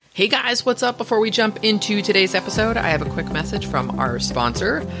Hey guys, what's up? Before we jump into today's episode, I have a quick message from our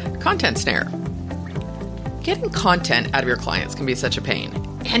sponsor, Content Snare. Getting content out of your clients can be such a pain.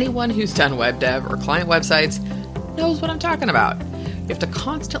 Anyone who's done web dev or client websites knows what I'm talking about. You have to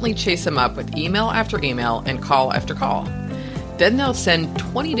constantly chase them up with email after email and call after call. Then they'll send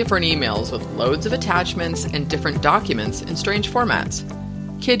 20 different emails with loads of attachments and different documents in strange formats.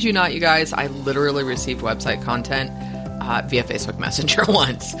 Kid you not, you guys, I literally received website content via Facebook Messenger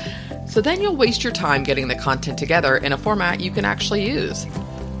once. So then you'll waste your time getting the content together in a format you can actually use.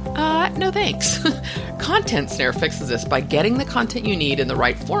 No thanks. Content Snare fixes this by getting the content you need in the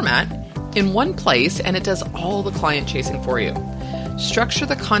right format in one place, and it does all the client chasing for you. Structure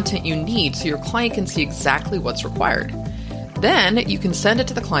the content you need so your client can see exactly what's required. Then you can send it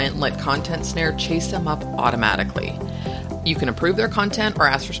to the client and let Content Snare chase them up automatically. You can approve their content or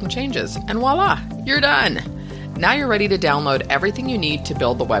ask for some changes, and voila, you're done. Now you're ready to download everything you need to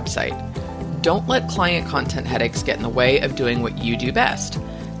build the website. Don't let client content headaches get in the way of doing what you do best.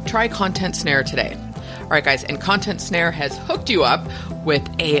 Try Content Snare today. All right, guys, and Content Snare has hooked you up with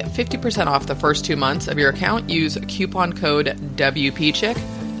a 50% off the first 2 months of your account. Use coupon code WPCHICK.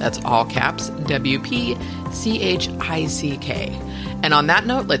 That's all caps, WPCHICK. And on that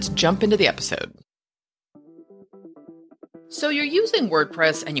note, let's jump into the episode. So you're using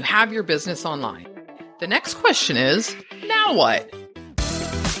WordPress and you have your business online. The next question is, now what?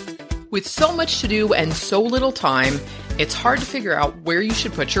 With so much to do and so little time, it's hard to figure out where you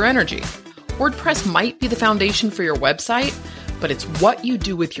should put your energy. WordPress might be the foundation for your website, but it's what you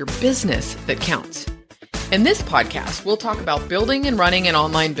do with your business that counts. In this podcast, we'll talk about building and running an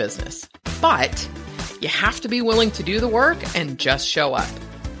online business, but you have to be willing to do the work and just show up.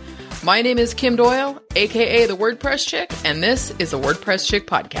 My name is Kim Doyle, aka the WordPress Chick, and this is the WordPress Chick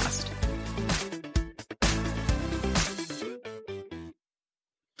Podcast.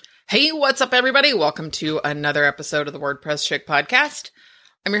 Hey, what's up, everybody? Welcome to another episode of the WordPress Chick Podcast.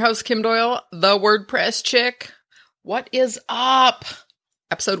 I'm your host, Kim Doyle, the WordPress Chick. What is up?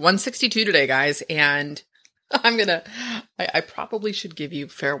 Episode 162 today, guys, and I probably should give you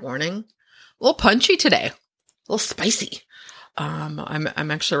fair warning. A little punchy today, a little spicy. I'm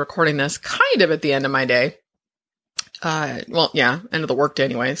actually recording this kind of at the end of my day. End of the workday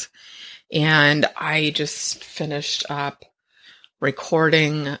anyways. And I just finished up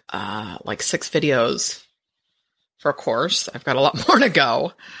recording like 6 videos for a course. I've got a lot more to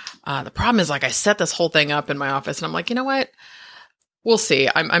go. The problem is, like, I set this whole thing up in my office and I'm like, you know what? We'll see.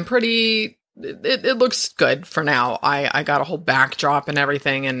 I'm pretty, it looks good for now. I got a whole backdrop and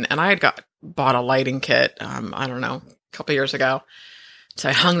everything, and I had bought a lighting kit, I don't know, a couple years ago. So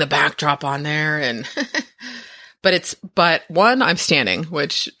I hung the backdrop on there and but one, I'm standing,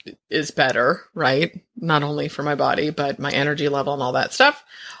 which is better, right? Not only for my body, but my energy level and all that stuff.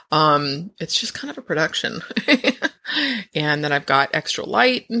 It's just kind of a production. And then I've got extra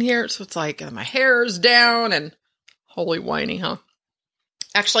light in here. So it's like my hair's down and holy whiny, huh?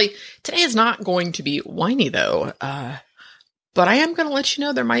 Actually, today is not going to be whiny though. But I am going to let you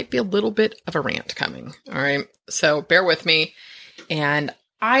know there might be a little bit of a rant coming. All right. So bear with me. And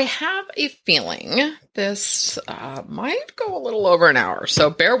I have a feeling this might go a little over an hour. So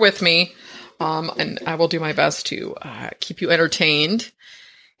bear with me. And I will do my best to keep you entertained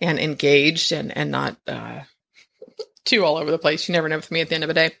and engaged and not too all over the place. You never know with me at the end of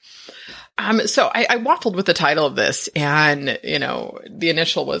the day. So I waffled with the title of this, and, you know, the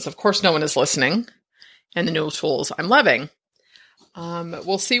initial was, of course, no one is listening, and the new tools I'm loving.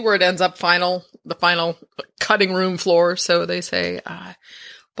 We'll see where it ends up the final cutting room floor, so they say.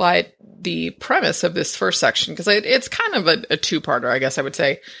 But the premise of this first section, because it's kind of a two-parter, I guess I would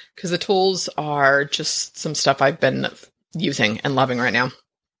say, because the tools are just some stuff I've been using and loving right now.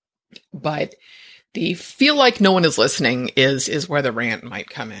 But the feel like no one is listening is where the rant might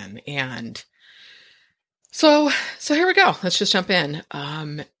come in. And so here we go. Let's just jump in.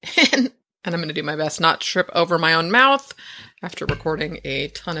 And I'm going to do my best not to trip over my own mouth after recording a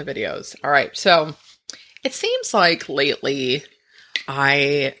ton of videos. All right. So it seems like lately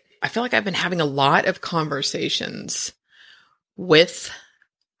I feel like I've been having a lot of conversations with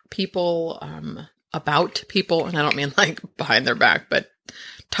people, about people. And I don't mean like behind their back, but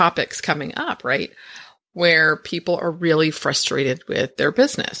topics coming up, right? Where people are really frustrated with their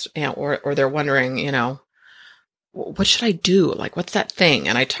business, or they're wondering, you know, what should I do? Like, what's that thing?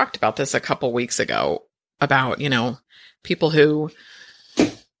 And I talked about this a couple weeks ago about, you know, people who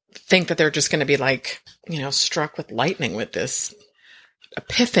think that they're just going to be like, you know, struck with lightning with this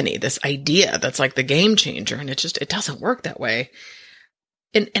epiphany, this idea that's like the game changer. And it doesn't work that way.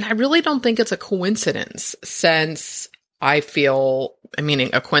 And I really don't think it's a coincidence, since I feel meaning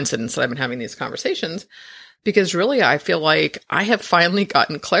a coincidence that I've been having these conversations, because really I feel like I have finally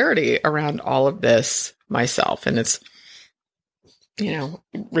gotten clarity around all of this myself. And it's,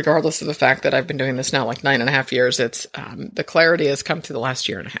 regardless of the fact that I've been doing this now like 9.5 years, it's the clarity has come through the last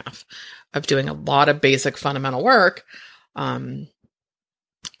year and a half of doing a lot of basic fundamental work and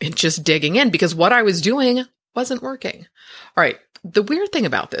just digging in, because what I was doing wasn't working. All right. The weird thing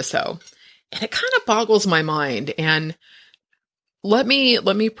about this, though, and it kind of boggles my mind, and let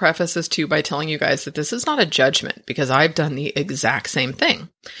me preface this too by telling you guys that this is not a judgment, because I've done the exact same thing.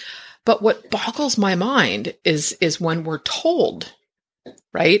 But what boggles my mind is when we're told,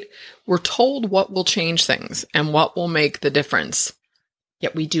 right? We're told what will change things and what will make the difference,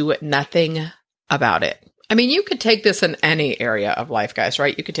 yet we do nothing about it. I mean, you could take this in any area of life, guys,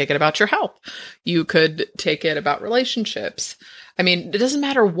 right? You could take it about your health. You could take it about relationships. I mean, it doesn't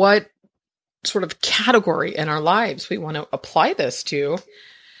matter what sort of category in our lives we want to apply this to.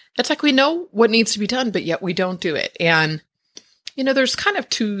 It's like we know what needs to be done, but yet we don't do it. And, there's kind of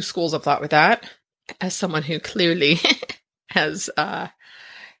two schools of thought with that. As someone who clearly has a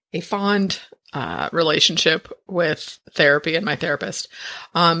fond relationship with therapy and my therapist,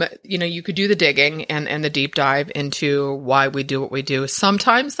 you could do the digging and the deep dive into why we do what we do.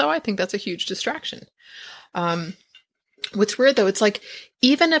 Sometimes, though, I think that's a huge distraction. What's weird, though, it's like,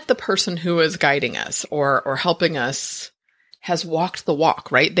 even if the person who is guiding us or helping us has walked the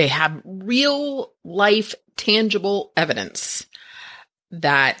walk, right? They have real life, tangible evidence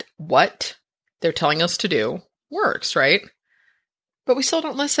that what they're telling us to do works, right? But we still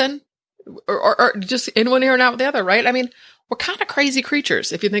don't listen, or just in one ear and out the other, right? I mean, we're kind of crazy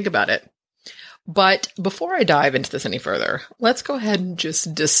creatures if you think about it. But before I dive into this any further, let's go ahead and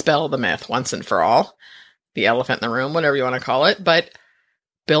just dispel the myth once and for all. The elephant in the room, whatever you want to call it. But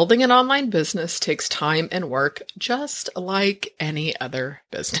building an online business takes time and work, just like any other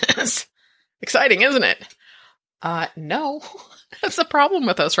business. Exciting, isn't it? No, that's the problem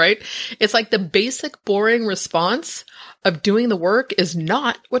with us, right? It's like the basic boring response of doing the work is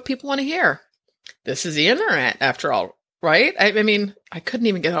not what people want to hear. This is the internet, after all, right? I mean, I couldn't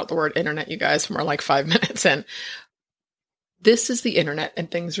even get out the word internet, you guys, from our like 5 minutes in. This is the internet,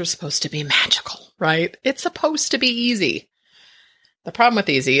 and things are supposed to be magical, right? It's supposed to be easy. The problem with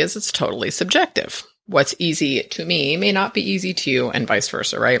easy is it's totally subjective. What's easy to me may not be easy to you, and vice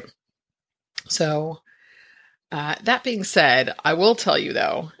versa, right? So, that being said, I will tell you,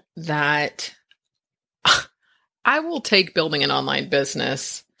 though, that I will take building an online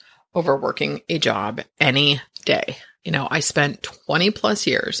business over working a job any day. I spent 20 plus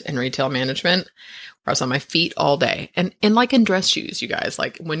years in retail management where I was on my feet all day, and like in dress shoes, you guys,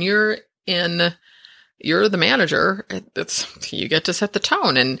 like when you're the manager, you get to set the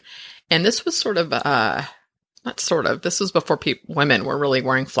tone. And this was this was before women were really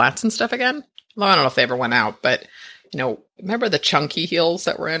wearing flats and stuff again. Well, I don't know if they ever went out, but remember the chunky heels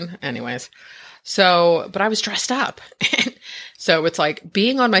that were in? Anyways. So, but I was dressed up. So it's like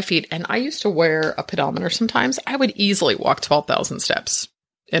being on my feet, and I used to wear a pedometer sometimes. I would easily walk 12,000 steps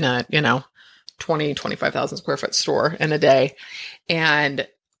in a, 25,000 square foot store in a day. And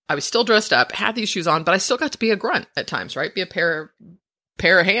I was still dressed up, had these shoes on, but I still got to be a grunt at times, right? Be a pair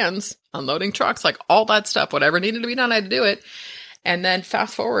of hands, unloading trucks, like all that stuff, whatever needed to be done, I had to do it. And then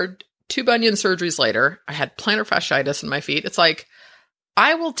fast forward 2 bunion surgeries later, I had plantar fasciitis in my feet. It's like,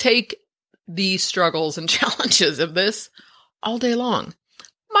 I will take the struggles and challenges of this all day long.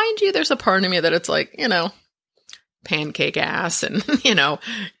 Mind you, there's a part of me that it's like, pancake ass and,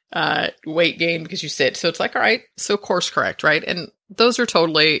 weight gain because you sit. So it's like, all right, so course correct, right? And those are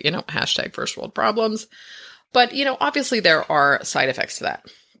totally, hashtag first world problems. But, obviously there are side effects to that.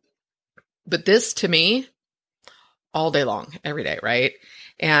 But this, to me, all day long, every day, right?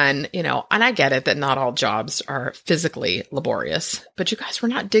 And, and I get it that not all jobs are physically laborious, but you guys, we're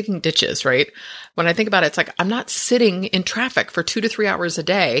not digging ditches, right? When I think about it, it's like, I'm not sitting in traffic for 2 to 3 hours a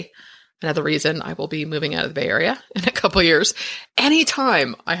day. Another reason I will be moving out of the Bay Area in a couple of years.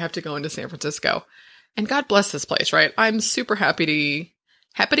 Anytime I have to go into San Francisco, and God bless this place, right? I'm super happy to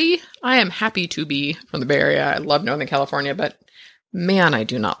be from the Bay Area. I love Northern California, but man, I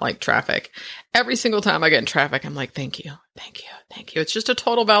do not like traffic. Every single time I get in traffic, I'm like, thank you. It's just a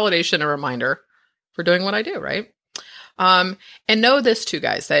total validation and reminder for doing what I do, right? And know this too,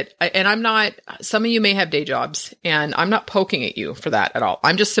 guys, some of you may have day jobs, and I'm not poking at you for that at all.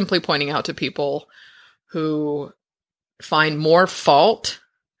 I'm just simply pointing out to people who find more fault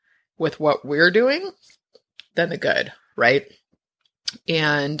with what we're doing than the good, right?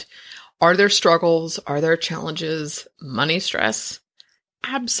 And are there struggles? Are there challenges? Money stress?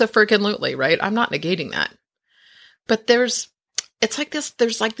 Abso-freaking-lutely, right? I'm not negating that. But there's it's like this,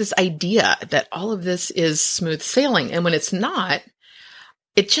 there's like this idea that all of this is smooth sailing. And when it's not,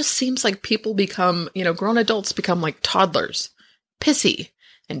 it just seems like people become, grown adults become like toddlers, pissy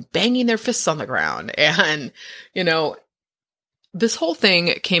and banging their fists on the ground. And, this whole thing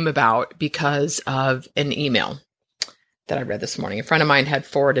came about because of an email that I read this morning. A friend of mine had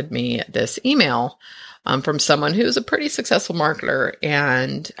forwarded me this email from someone who's a pretty successful marketer,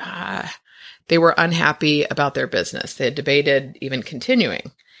 and they were unhappy about their business. They had debated even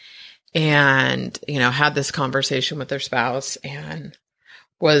continuing, and, had this conversation with their spouse, and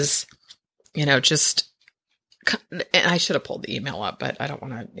was, just, and I should have pulled the email up, but I don't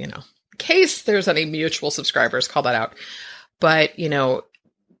want to, in case there's any mutual subscribers, call that out. But,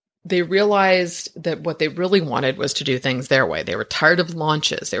 they realized that what they really wanted was to do things their way. They were tired of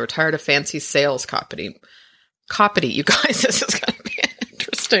launches. They were tired of fancy sales copy. You guys, this is going to be an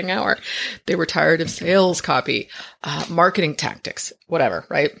interesting hour. They were tired of sales copy, marketing tactics, whatever,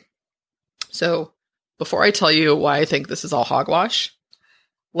 right? So before I tell you why I think this is all hogwash,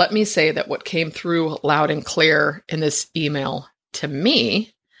 let me say that what came through loud and clear in this email to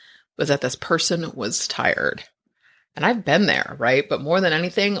me was that this person was tired. And I've been there, right? But more than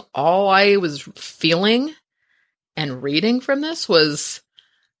anything, all I was feeling and reading from this was,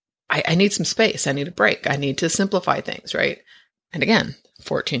 I need some space. I need a break. I need to simplify things, right? And again,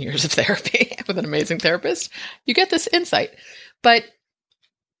 14 years of therapy with an amazing therapist, you get this insight. But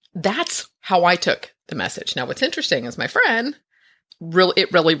that's how I took the message. Now, what's interesting is my friend,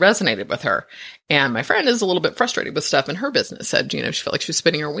 it really resonated with her. And my friend is a little bit frustrated with stuff in her business, said, she felt like she was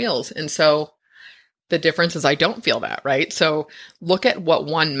spinning her wheels. And so the difference is I don't feel that, right? So look at what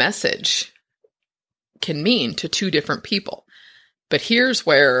one message can mean to two different people. But here's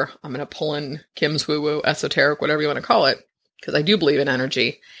where I'm going to pull in Kim's woo-woo, esoteric, whatever you want to call it, because I do believe in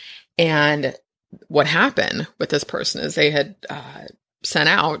energy. And what happened with this person is they had sent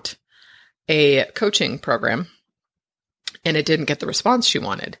out a coaching program and it didn't get the response she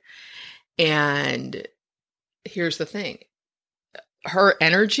wanted. And here's the thing. Her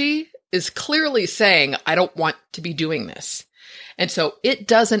energy is clearly saying, I don't want to be doing this. And so it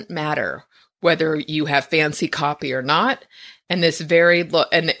doesn't matter whether you have fancy copy or not. And this and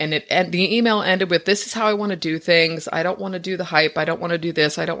the email ended with, this is how I want to do things. I don't want to do the hype. I don't want to do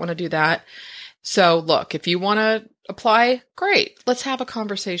this. I don't want to do that. So look, if you want to apply, great. Let's have a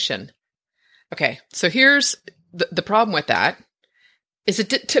conversation. Okay. So here's the problem with that is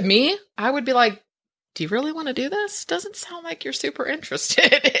to me, I would be like, do you really want to do this? Doesn't sound like you're super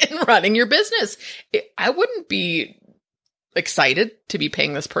interested in running your business. I wouldn't be excited to be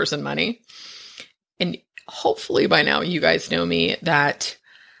paying this person money. And hopefully by now you guys know me that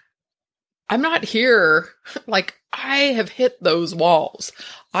I'm not here. Like, I have hit those walls.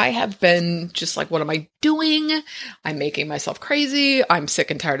 I have been just like, what am I doing? I'm making myself crazy. I'm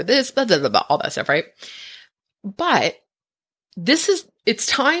sick and tired of this, blah, blah, blah, blah, all that stuff, right? But it's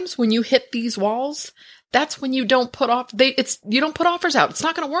times when you hit these walls, that's when you don't put you don't put offers out. It's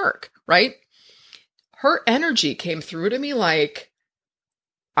not going to work, right? Her energy came through to me like,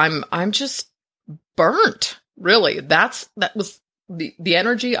 I'm just burnt, really. That was the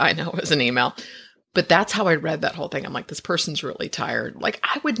energy. I know it was an email, but that's how I read that whole thing. I'm like, this person's really tired. Like,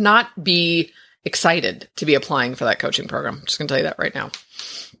 I would not be excited to be applying for that coaching program. I'm just going to tell you that right now.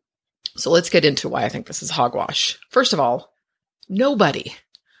 So let's get into why I think this is hogwash. First of all, nobody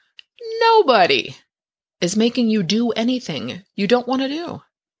is making you do anything you don't want to do.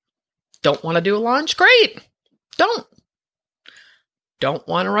 Don't want to do a launch? Great. Don't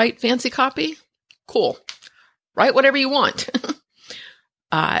want to write fancy copy? Cool. Write whatever you want.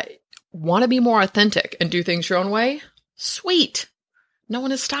 Want to be more authentic and do things your own way? Sweet. No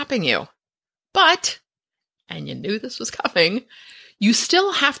one is stopping you. But, and you knew this was coming, you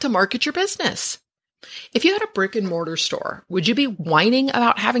still have to market your business. If you had a brick and mortar store, would you be whining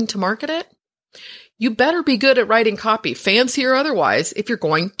about having to market it? You better be good at writing copy, fancy or otherwise, if you're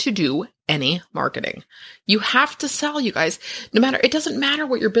going to do any marketing. You have to sell, you guys. It doesn't matter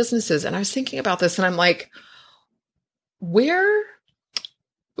what your business is. And I was thinking about this and I'm like, where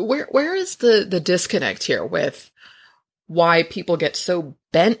is the disconnect here with why people get so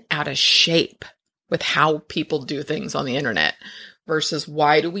bent out of shape with how people do things on the internet versus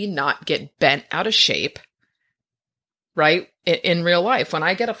why do we not get bent out of shape, right? In real life, when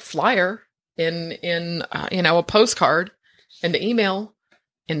I get a flyer in a postcard in the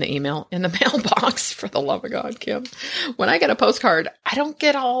mailbox, for the love of God, Kim, when I get a postcard, I don't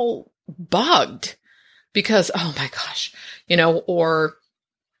get all bugged because, oh my gosh, or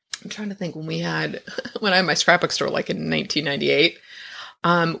I'm trying to think when I had my scrapbook store, like in 1998,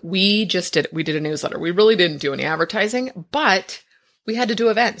 we did a newsletter. We really didn't do any advertising, but we had to do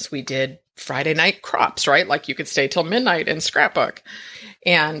events. We did Friday night crops, right? Like you could stay till midnight and scrapbook.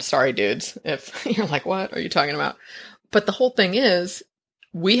 And sorry, dudes, if you're like, what are you talking about? But the whole thing is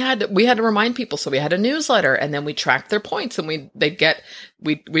we had to remind people. So we had a newsletter, and then we tracked their points, and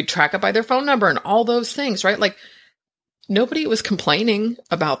we'd track it by their phone number and all those things, right? Like nobody was complaining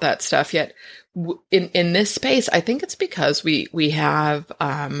about that stuff yet. In this space, I think it's because we have,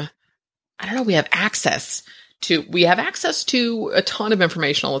 we have access to a ton of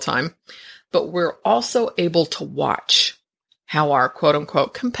information all the time, but we're also able to watch how our quote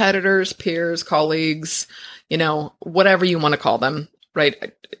unquote competitors, peers, colleagues, whatever you want to call them,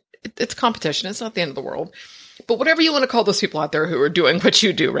 right? It's competition. It's not the end of the world, but whatever you want to call those people out there who are doing what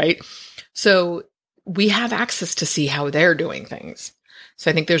you do, right? So we have access to see how they're doing things.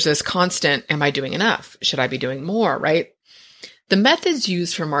 So I think there's this constant, am I doing enough? Should I be doing more, right? The methods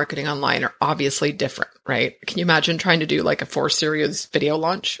used for marketing online are obviously different, right? Can you imagine trying to do like a 4-series video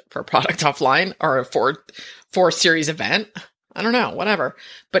launch for a product offline, or a 4-series event? I don't know, whatever.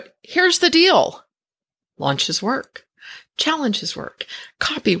 But here's the deal. Launches work. Challenges work.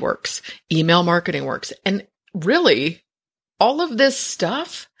 Copy works. Email marketing works. And really, all of this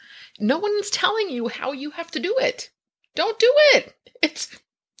stuff, no one's telling you how you have to do it. Don't do it. It's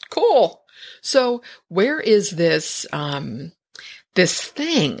cool. So where is this, this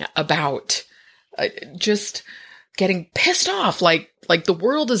thing about just getting pissed off, like the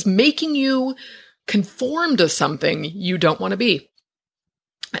world is making you conform to something you don't want to be.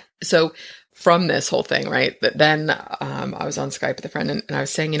 So from this whole thing, right, then I was on Skype with a friend, and I was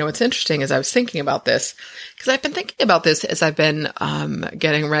saying, what's interesting is I was thinking about this, because I've been thinking about this as I've been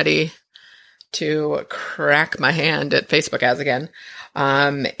getting ready to crack my hand at Facebook ads again,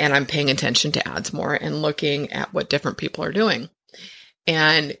 and I'm paying attention to ads more and looking at what different people are doing.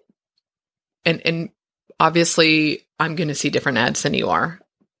 And obviously I'm going to see different ads than you are.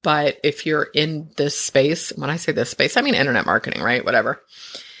 But if you're in this space, when I say this space, I mean internet marketing, right? Whatever.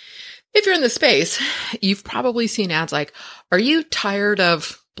 If you're in this space, you've probably seen ads like, are you tired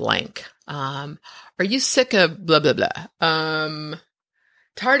of blank? Are you sick of blah, blah, blah?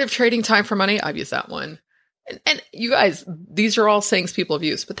 Tired of trading time for money? I've used that one. And you guys, these are all sayings people have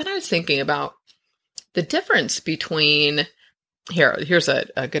used. But then I was thinking about the difference between here's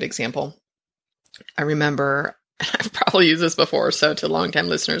a good example. I remember, I've probably used this before, so to longtime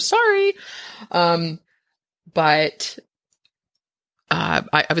listeners, sorry. But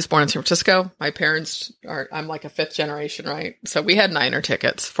I was born in San Francisco. My parents I'm like a 5th generation, right? So we had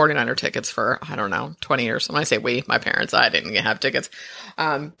 49er tickets for, I don't know, 20 years. When I say we, my parents, I didn't have tickets.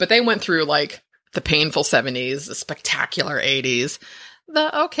 But they went through like the painful 70s, the spectacular 80s,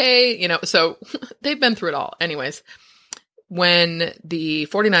 so they've been through it all. Anyways, when the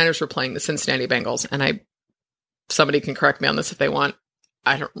 49ers were playing the Cincinnati Bengals, and somebody can correct me on this if they want,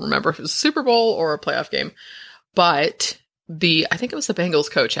 I don't remember if it was a Super Bowl or a playoff game, but I think it was the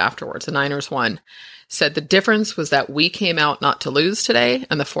Bengals coach afterwards, the Niners won, said the difference was that we came out not to lose today,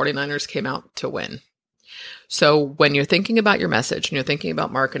 and the 49ers came out to win. So when you're thinking about your message and you're thinking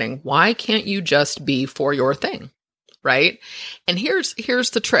about marketing, why can't you just be for your thing, right? And here's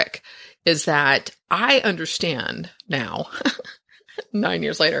the trick, is that I understand now, 9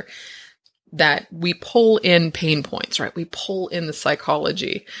 years later, that we pull in pain points, right? We pull in the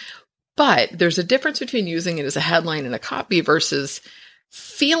psychology. But there's a difference between using it as a headline and a copy versus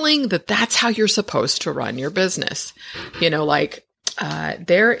feeling that that's how you're supposed to run your business.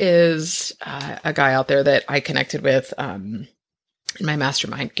 There is a guy out there that I connected with in my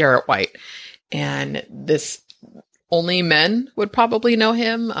mastermind, Garrett White. And this only men would probably know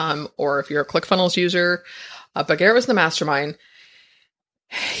him, or if you're a ClickFunnels user. But Garrett was in the mastermind.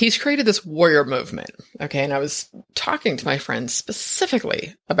 He's created this warrior movement. Okay. And I was talking to my friends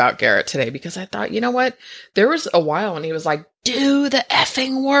specifically about Garrett today because I thought, you know what? There was a while when he was like, do the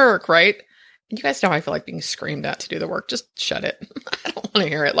effing work, right? And you guys know I feel like being screamed at to do the work. Just shut it. I don't want to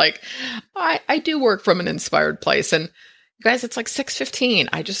hear it. Like, I do work from an inspired place. And you guys, it's like 6:15.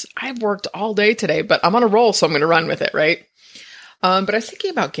 I've worked all day today, but I'm on a roll, so I'm going to run with it, right? But I was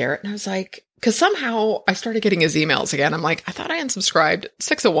thinking about Garrett, and I was like, because somehow I started getting his emails again. I'm like, I thought I unsubscribed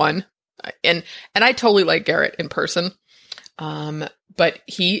 601, and I totally like Garrett in person, but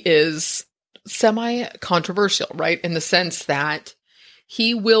he is semi-controversial, right? In the sense that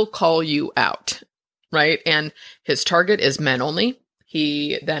he will call you out, right? And his target is men only.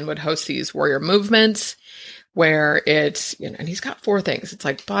 He then would host these warrior movements where it's, and he's got 4 things. It's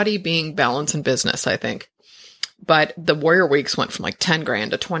like body, being, balance, and business, I think. But the warrior weeks went from like 10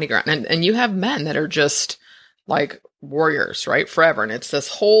 grand to 20 grand. And you have men that are just like warriors, right? Forever. And it's this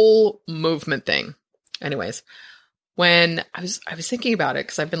whole movement thing. Anyways, when I was thinking about it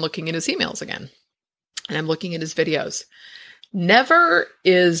because I've been looking at his emails again and I'm looking at his videos. Never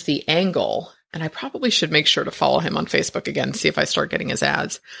is the angle, and I probably should make sure to follow him on Facebook again, see if I start getting his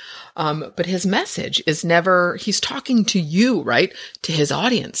ads. But his message is never, he's talking to you, right? To his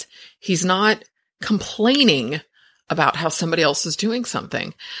audience. He's not complaining about how somebody else is doing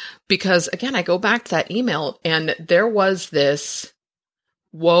something. Because again, I go back to that email and there was this,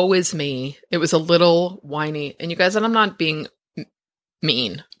 woe is me. It was a little whiny. And you guys, and I'm not being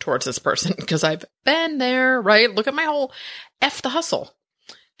mean towards this person because I've been there, right? Look at my whole F the hustle.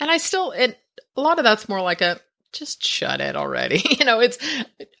 And a lot of that's more like just shut it already.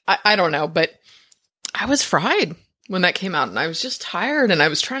 I don't know, but I was fried when that came out and I was just tired and I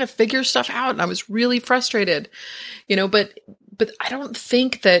was trying to figure stuff out and I was really frustrated, but I don't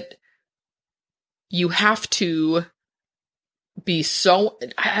think that you have to be so,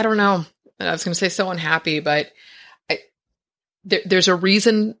 I don't know. I was going to say so unhappy, but there's a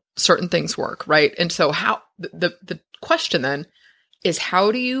reason certain things work, right? And so the question then is,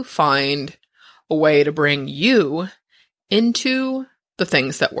 how do you find a way to bring you into the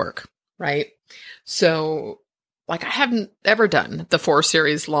things that work, right? So like I haven't ever done the 4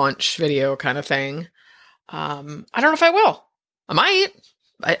 series launch video kind of thing. I don't know if I will. I might.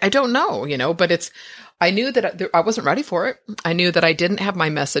 I don't know, but I knew that I wasn't ready for it. I knew that I didn't have my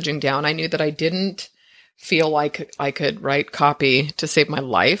messaging down. I knew that I didn't feel like I could write copy to save my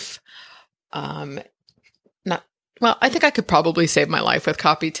life. I think I could probably save my life with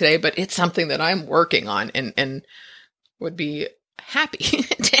copy today, but it's something that I'm working on and would be happy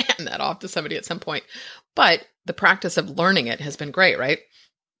to hand that off to somebody at some point. But the practice of learning it has been great, right?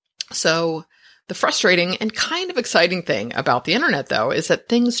 So the frustrating and kind of exciting thing about the internet, though, is that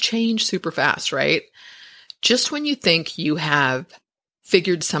things change super fast, right? Just when you think you have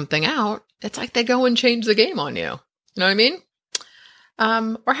figured something out, it's like they go and change the game on you. You know what I mean?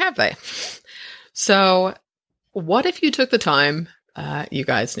 Or have they? So what if you took the time, you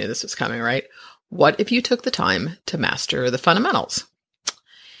guys knew this was coming, right? What if you took the time to master the fundamentals?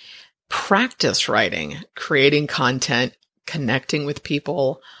 Practice writing, creating content, connecting with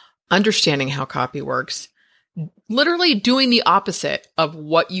people, understanding how copy works, literally doing the opposite of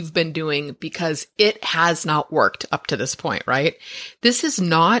what you've been doing because it has not worked up to this point, right? This is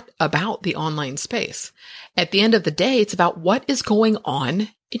not about the online space. At the end of the day, it's about what is going on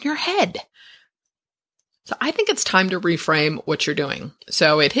in your head. So I think it's time to reframe what you're doing.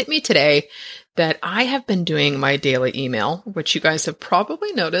 So it hit me today that I have been doing my daily email, which you guys have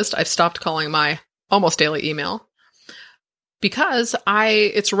probably noticed. I've stopped calling my almost daily email because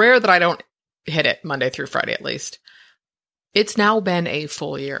it's rare that I don't hit it Monday through Friday at least. It's now been a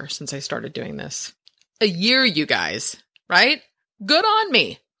full year since I started doing this. A year, you guys, right? Good on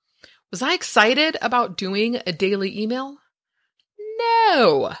me. Was I excited about doing a daily email?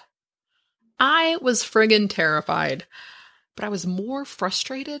 No. I was friggin' terrified, but I was more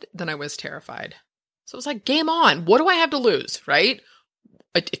frustrated than I was terrified. So it was like, game on. What do I have to lose, right?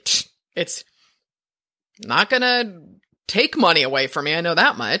 It's not going to take money away from me. I know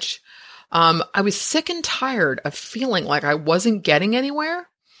that much. I was sick and tired of feeling like I wasn't getting anywhere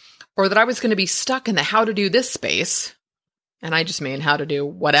or that I was going to be stuck in the how to do this space. And I just mean how to do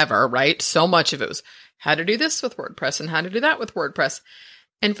whatever, right? So much of it was how to do this with WordPress and how to do that with WordPress.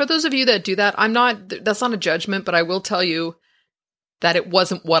 And for those of you that do that, that's not a judgment, but I will tell you that it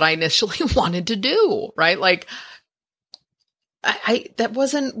wasn't what I initially wanted to do, right? Like that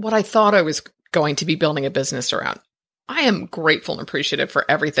wasn't what I thought I was going to be building a business around. I am grateful and appreciative for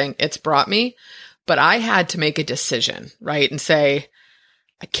everything it's brought me, but I had to make a decision, right? And say,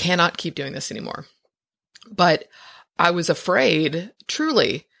 I cannot keep doing this anymore. But I was afraid,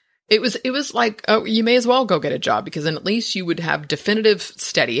 truly. It was like, oh, you may as well go get a job because then at least you would have definitive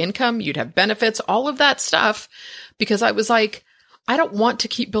steady income. You'd have benefits, all of that stuff. Because I was like, I don't want to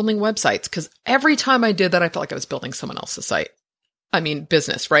keep building websites because every time I did that, I felt like I was building someone else's site. I mean,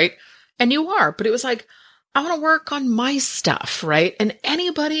 business, right? And you are, but it was like, I want to work on my stuff, right? And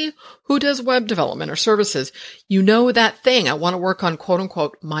anybody who does web development or services, you know that thing. I want to work on quote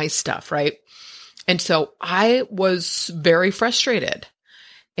unquote my stuff, right? And so I was very frustrated.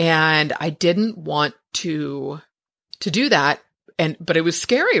 And I didn't want to do that. But it was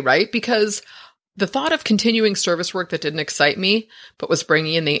scary, right? Because the thought of continuing service work that didn't excite me, but was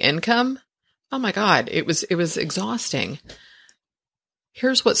bringing in the income. Oh my God, it was exhausting.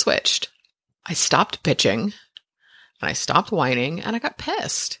 Here's what switched. I stopped pitching and I stopped whining and I got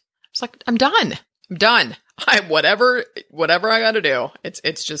pissed. It's like, I'm done. Whatever I got to do.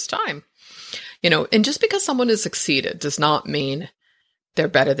 It's just time, and just because someone has succeeded does not mean they're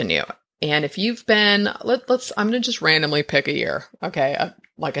better than you. And if you've been, I'm going to just randomly pick a year. Okay.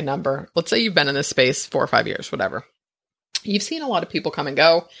 Like a number. Let's say you've been in this space 4 or 5 years, whatever. You've seen a lot of people come and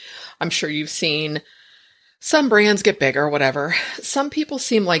go. I'm sure you've seen some brands get bigger, whatever. Some people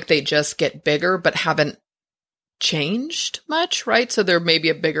seem like they just get bigger, but haven't changed much, right? So there may be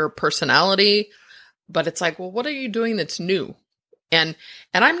a bigger personality, but it's like, well, what are you doing that's new? And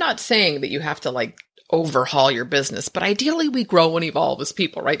I'm not saying that you have to like overhaul your business, but ideally we grow and evolve as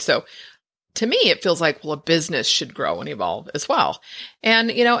people, right? So to me, it feels like, well, a business should grow and evolve as well. And,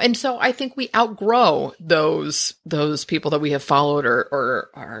 and so I think we outgrow those people that we have followed or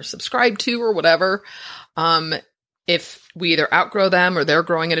are subscribed to or whatever. If we either outgrow them or they're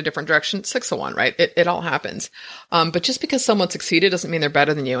growing in a different direction, 6 of 1, right? It all happens. But just because someone succeeded doesn't mean they're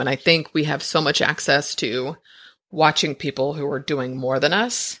better than you. And I think we have so much access to watching people who are doing more than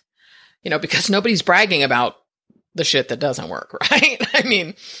us, because nobody's bragging about the shit that doesn't work, right? I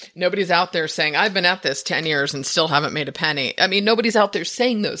mean, nobody's out there saying, I've been at this 10 years and still haven't made a penny. I mean, nobody's out there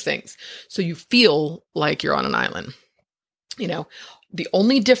saying those things. So you feel like you're on an island. The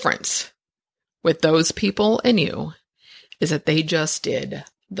only difference with those people and you is that they just did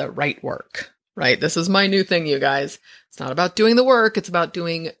the right work, right? This is my new thing, you guys. It's not about doing the work. It's about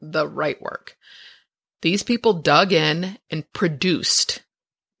doing the right work. These people dug in and produced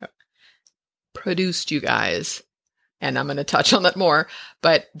you guys. And I'm going to touch on that more,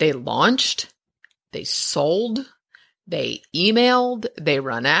 but they launched, they sold, they emailed, they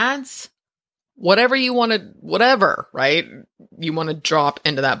run ads, whatever you want to, whatever, right? You want to drop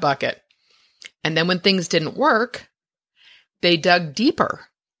into that bucket. And then when things didn't work, they dug deeper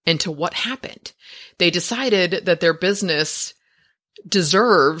into what happened. They decided that their business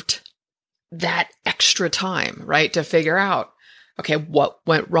deserved that extra time, right? To figure out, okay, what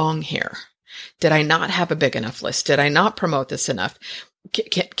went wrong here? Did I not have a big enough list? Did I not promote this enough?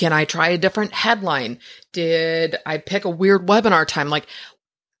 Can I try a different headline? Did I pick a weird webinar time? Like,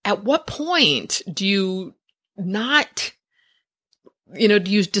 at what point do you not, do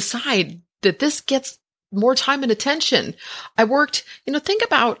you decide that this gets more time and attention? I worked, think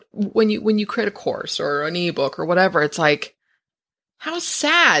about when you create a course or an ebook or whatever, it's like, how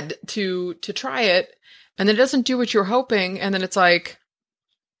sad to try it. And then it doesn't do what you're hoping. And then it's like,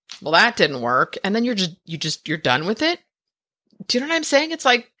 well, that didn't work. And then you're done with it. Do you know what I'm saying? It's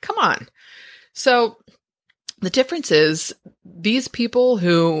like, come on. So the difference is these people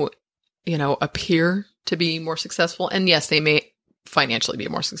who, appear to be more successful, and yes, they may financially be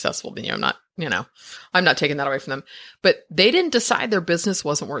more successful than you. I'm not taking that away from them, but they didn't decide their business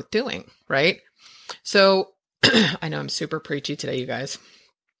wasn't worth doing. Right. So I know I'm super preachy today, you guys,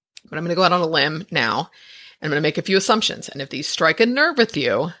 but I'm going to go out on a limb now. And I'm going to make a few assumptions. And if these strike a nerve with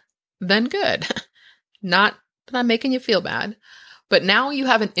you, then good. Not that I'm making you feel bad, but now you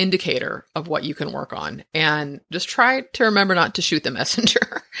have an indicator of what you can work on. And just try to remember not to shoot the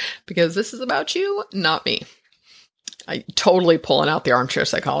messenger because this is about you, not me. I totally pulling out the armchair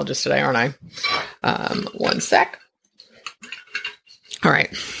psychologist today, aren't I? One sec. All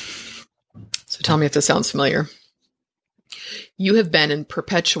right. So tell me if this sounds familiar. You have been in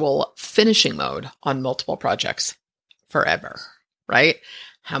perpetual finishing mode on multiple projects forever, right?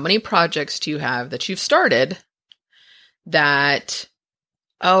 How many projects do you have that you've started that,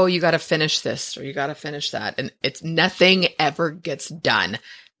 oh, you got to finish this or you got to finish that. And it's nothing ever gets done.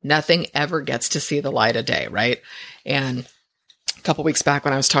 Nothing ever gets to see the light of day, right? And a couple weeks back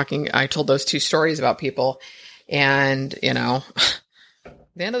when I was talking, I told those 2 stories about people. And, at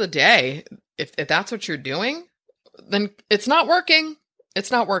the end of the day, if that's what you're doing, then it's not working.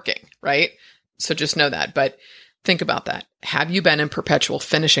 It's not working, right? So just know that. But think about that. Have you been in perpetual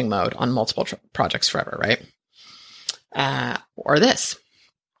finishing mode on multiple projects forever, right? Or this.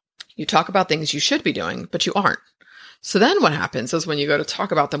 You talk about things you should be doing, but you aren't. So then what happens is when you go to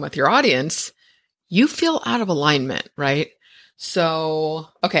talk about them with your audience, you feel out of alignment, right? So,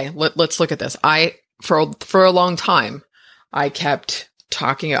 okay, let's look at this. For a long time, I kept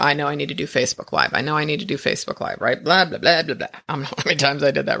talking, I know I need to do Facebook Live. I know I need to do Facebook Live, right? Blah, blah, blah, blah, blah. I don't know how many times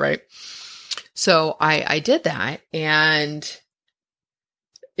I did that, right? So I did that, and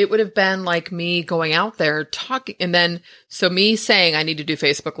it would have been like me going out there talking, and then, so me saying I need to do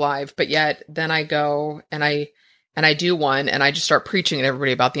Facebook Live, but yet then I go and I do one, and I just start preaching at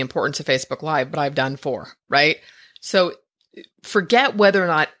everybody about the importance of Facebook Live, but I've done 4, right? So forget whether or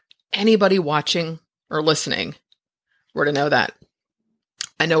not anybody watching or listening were to know that.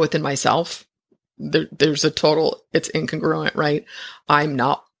 I know within myself, there's a total, it's incongruent, right? I'm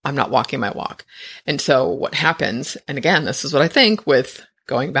not walking my walk. And so what happens, and again, this is what I think with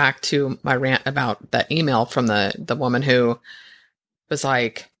going back to my rant about that email from the woman who was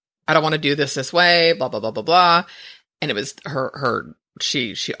like, I don't want to do this way, blah, blah, blah, blah, blah. And it was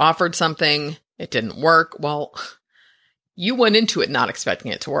she offered something. It didn't work. Well, you went into it not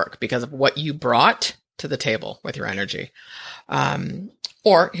expecting it to work because of what you brought to the table with your energy.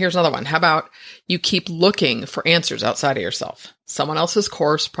 Or here's another one. How about you keep looking for answers outside of yourself, someone else's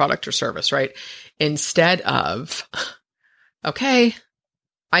course, product, or service, right? Instead of, okay,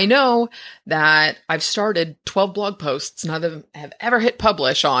 I know that I've started 12 blog posts, none of them have ever hit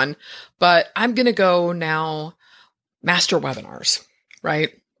publish on, but I'm going to go now master webinars, right?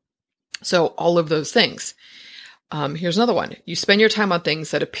 So all of those things. Here's another one. You spend your time on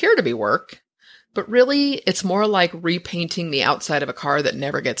things that appear to be work, but really it's more like repainting the outside of a car that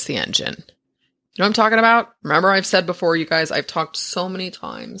never gets the engine. You know what I'm talking about? Remember, I've said before, you guys, I've talked so many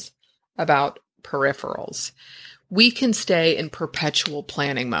times about peripherals. We can stay in perpetual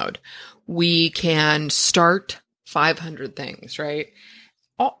planning mode. We can start 500 things, right?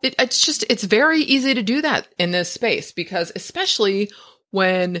 It's very easy to do that in this space because especially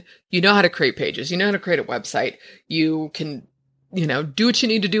when you know how to create pages, you know how to create a website, you can, do what you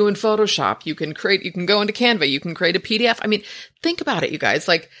need to do in Photoshop. You can go into Canva, you can create a PDF. I mean, think about it, you guys,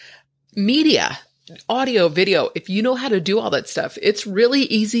 like media, audio, video, if you know how to do all that stuff, it's really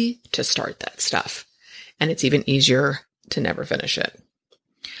easy to start that stuff. And it's even easier to never finish it.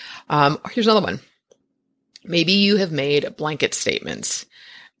 Here's another one. Maybe you have made blanket statements.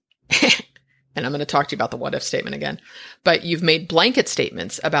 And I'm going to talk to you about the what if statement again. But you've made blanket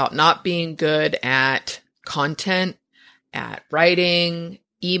statements about not being good at content, at writing,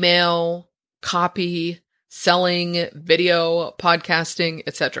 email, copy, selling, video, podcasting,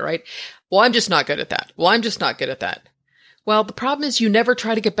 etc., right? Well, I'm just not good at that. Well, the problem is you never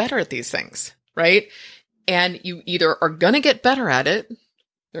try to get better at these things, right? And you either are going to get better at it,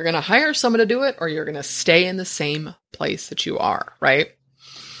 you're going to hire someone to do it, or you're going to stay in the same place that you are, right?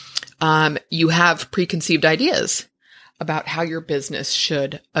 You have preconceived ideas about how your business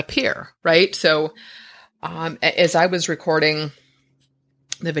should appear, right? So, as I was recording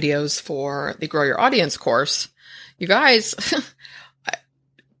the videos for the Grow Your Audience course, you guys,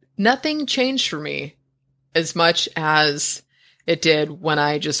 nothing changed for me as much as it did when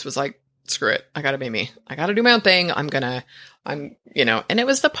I just was like, screw it. I gotta be me. I gotta do my own thing. and it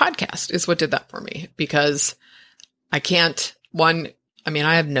was the podcast is what did that for me because I can't, I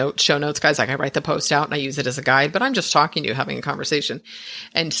have show notes, guys. Like I write the post out and I use it as a guide, but I'm just talking to you, having a conversation.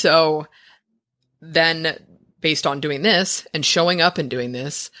 And so then based on doing this and showing up and doing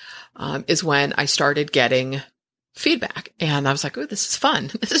this, is when I started getting feedback and I was like, oh, this is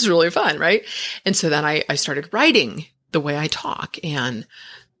fun. This is really fun. Right. And so then I started writing the way I talk and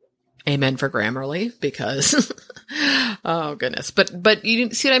amen for Grammarly because, oh goodness. But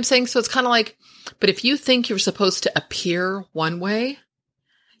you see what I'm saying? So it's kind of like, but if you think you're supposed to appear one way,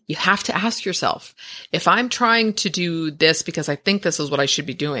 you have to ask yourself, if I'm trying to do this because I think this is what I should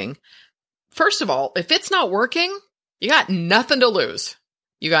be doing, first of all, if it's not working, you got nothing to lose.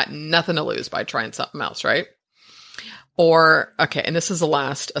 You got nothing to lose by trying something else, right? Or, okay, and this is the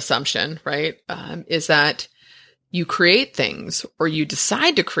last assumption, right? Is that you create things or you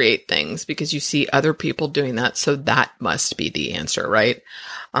decide to create things because you see other people doing that. So that must be the answer, right?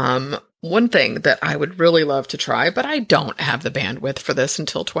 One thing that I would really love to try, but I don't have the bandwidth for this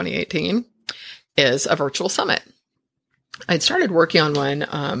until 2018, is a virtual summit. I'd started working on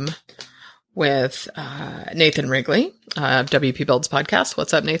one with Nathan Wrigley of WP Builds podcast.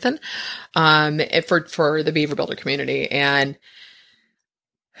 What's up, Nathan? For the Beaver Builder community. And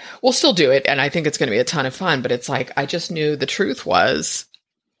we'll still do it. And I think it's going to be a ton of fun. But it's like, I just knew the truth was,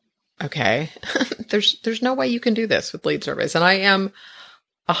 okay, there's no way you can do this with lead surveys. And I am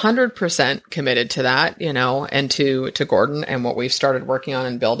 100% committed to that, and to Gordon and what we've started working on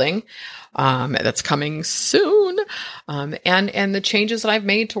and building. That's coming soon. And the changes that I've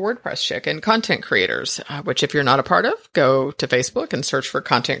made to WordPress Chick and content creators, which if you're not a part of, go to Facebook and search for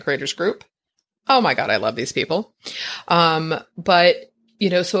Content Creators Group. Oh my God, I love these people. But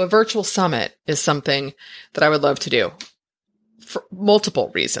so a virtual summit is something that I would love to do for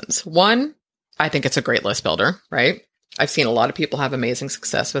multiple reasons. One, I think it's a great list builder, right? I've seen a lot of people have amazing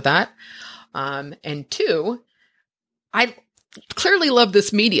success with that. And two, I clearly love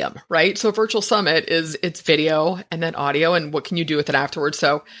this medium, right? So a virtual summit it's video and then audio and what can you do with it afterwards?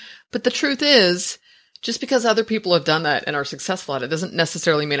 So, but the truth is just because other people have done that and are successful at it doesn't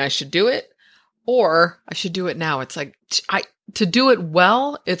necessarily mean I should do it or I should do it now. It's like, to do it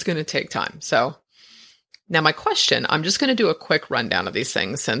well, it's going to take time. So now my question, I'm just going to do a quick rundown of these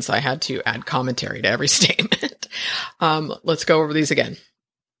things since I had to add commentary to every statement. Let's go over these again.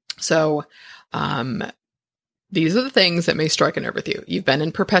 So, These are the things that may strike a nerve with you. You've been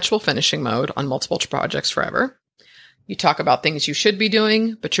in perpetual finishing mode on multiple projects forever. You talk about things you should be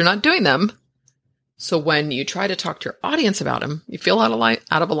doing, but you're not doing them. So when you try to talk to your audience about them, you feel out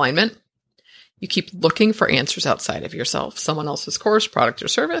of alignment. You keep looking for answers outside of yourself, someone else's course, product, or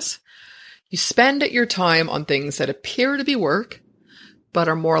service. You spend your time on things that appear to be work, but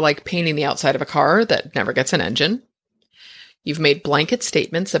are more like painting the outside of a car that never gets an engine. You've made blanket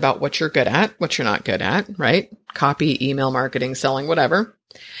statements about what you're good at, what you're not good at, right? Copy, email marketing, selling, whatever.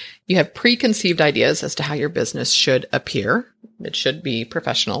 You have preconceived ideas as to how your business should appear. It should be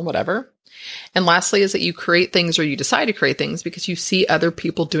professional, whatever. And lastly is that you create things, or you decide to create things because you see other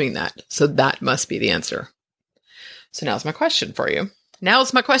people doing that. So that must be the answer. So now's my question for you.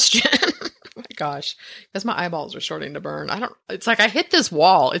 Now's my question. Oh my gosh, because my eyeballs are starting to burn. It's like I hit this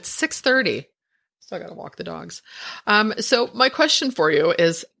wall. It's 6:30. Still got to walk the dogs. So my question for you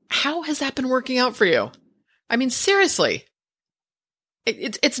is, how has that been working out for you? I mean, seriously,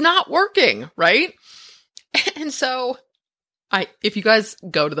 it's not working, right? And so if you guys you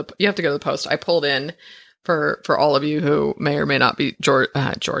have to go to the post. I pulled in for all of you who may or may not be George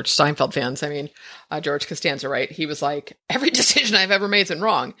Seinfeld fans. I mean, George Costanza, right? He was like, every decision I've ever made has been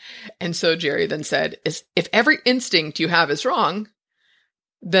wrong. And so Jerry then said, if every instinct you have is wrong,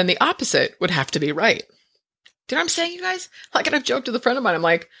 then the opposite would have to be right. Do you know what I'm saying, you guys? Like, and I've joked with a friend of mine, I'm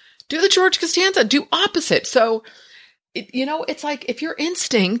like, do the George Costanza, do opposite. So, it's like, if your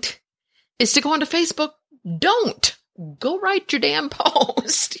instinct is to go onto Facebook, don't. Go write your damn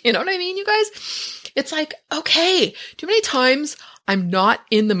post. You know what I mean, you guys? It's like, okay, too many times I'm not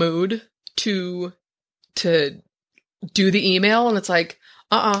in the mood to do the email. And it's like,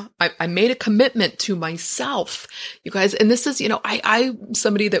 I made a commitment to myself, you guys. And this is, I'm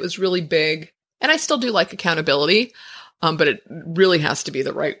somebody that was really big, and I still do like accountability. But it really has to be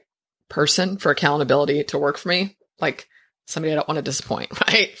the right person for accountability to work for me. Like somebody I don't want to disappoint,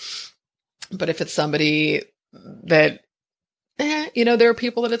 right? But if it's somebody that, there are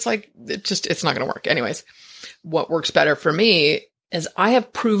people that it's like, it's not going to work. Anyways, what works better for me is I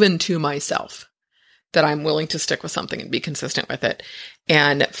have proven to myself that I'm willing to stick with something and be consistent with it.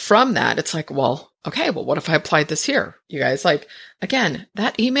 And from that, it's like, well, okay, well, what if I applied this here? You guys, like, again,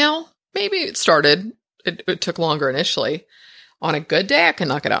 that email, maybe it took longer initially. On a good day, I can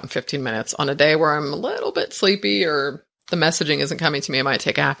knock it out in 15 minutes. On a day where I'm a little bit sleepy or the messaging isn't coming to me, it might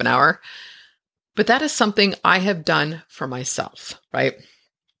take a half an hour. But that is something I have done for myself, right?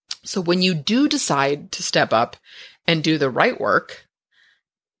 So when you do decide to step up and do the right work,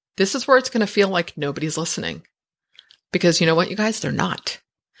 this is where it's going to feel like nobody's listening. Because you know what, you guys? They're not.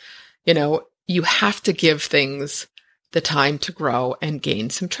 You have to give things the time to grow and gain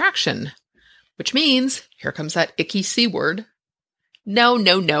some traction, which means here comes that icky C word. No,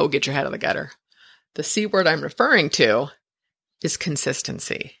 get your head out of the gutter. The C word I'm referring to is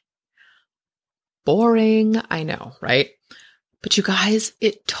consistency. Boring, I know, right? But you guys,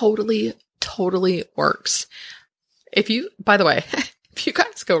 it totally works. By the way, if you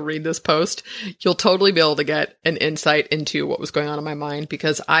guys go read this post, you'll totally be able to get an insight into what was going on in my mind,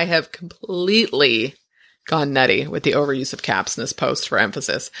 because I have completely gone nutty with the overuse of caps in this post for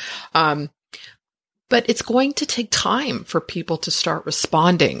emphasis. But it's going to take time for people to start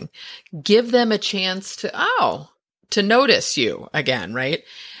responding. Give them a chance to notice you again, right?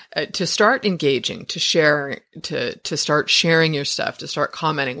 To start engaging, to share, to start sharing your stuff, to start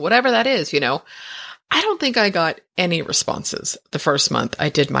commenting, whatever that is, I don't think I got any responses the first month I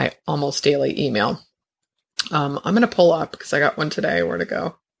did my almost daily email. I'm going to pull up because I got one today. Where to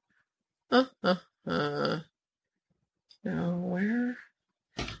go? Where?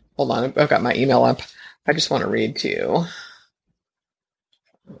 Hold on. I've got my email up. I just want to read to you.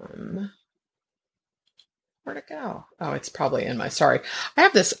 Where'd it go? Oh, it's probably in sorry. I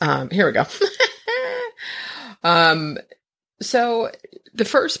have this, here we go. So the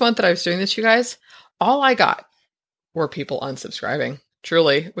first month that I was doing this, you guys, all I got were people unsubscribing,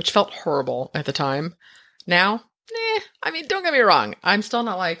 truly, which felt horrible at the time. Now, don't get me wrong. I'm still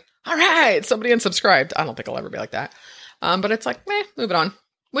not like, all right, somebody unsubscribed. I don't think I'll ever be like that. But it's like, move it on.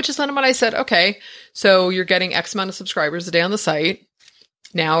 Which is then when I said, okay, so you're getting X amount of subscribers a day on the site.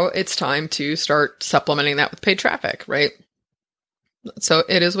 Now it's time to start supplementing that with paid traffic, right? So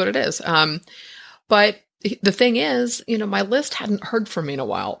it is what it is. But the thing is, my list hadn't heard from me in a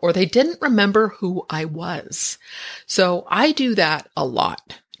while, or they didn't remember who I was. So I do that a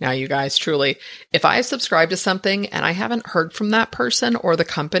lot. Now, you guys, truly, if I subscribe to something and I haven't heard from that person or the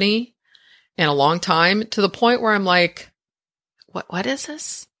company in a long time, to the point where I'm like, what is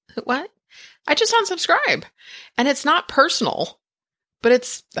this? What? I just unsubscribe. And it's not personal. but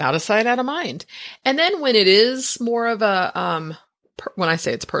it's out of sight, out of mind. And then when it is more of a, when I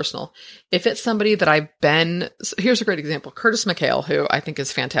say it's personal, if it's somebody that here's a great example, Curtis McHale, who I think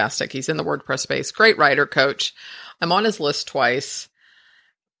is fantastic. He's in the WordPress space, great writer, coach. I'm on his list twice,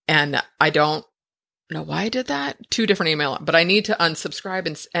 and I don't know why I did that. 2 different email, but I need to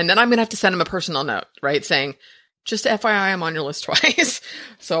unsubscribe, and then I'm going to have to send him a personal note, right? Saying, just FYI, I'm on your list twice.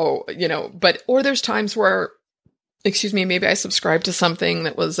 So, or there's times where, maybe I subscribed to something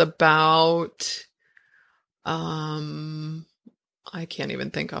that was about, I can't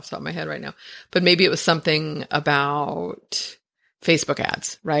even think off the top of my head right now, but maybe it was something about Facebook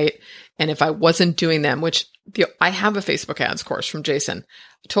ads, right? And if I wasn't doing them, which I have a Facebook ads course from Jason,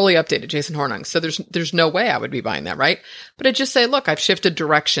 totally updated, Jason Hornung. So there's no way I would be buying that, right? But I'd just say, look, I've shifted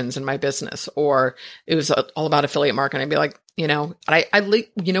directions in my business, or it was all about affiliate marketing. I'd be like,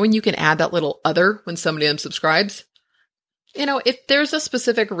 when you can add that little other when somebody unsubscribes, if there's a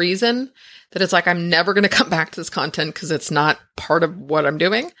specific reason that it's like, I'm never going to come back to this content because it's not part of what I'm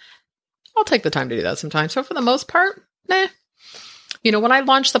doing, I'll take the time to do that sometimes. So for the most part, nah. When I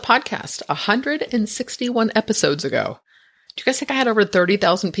launched the podcast 161 episodes ago, do you guys think I had over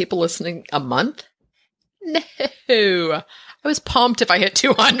 30,000 people listening a month? No. I was pumped if I hit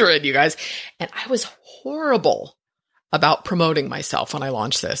 200, you guys. And I was horrible about promoting myself when I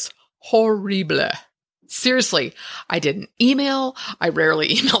launched this. Horrible. Seriously, I didn't email. I rarely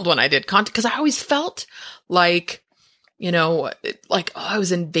emailed when I did content because I always felt like, I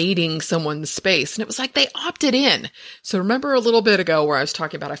was invading someone's space. And it was like they opted in. So remember a little bit ago where I was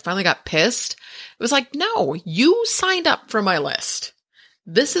talking about I finally got pissed? It was like, no, you signed up for my list.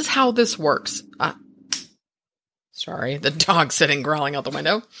 This is how this works. Sorry, the dog sitting growling out the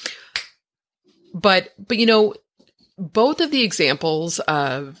window. But both of the examples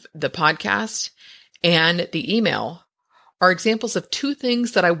of the podcast and the email are examples of 2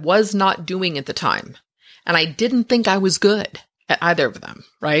 things that I was not doing at the time. And I didn't think I was good at either of them,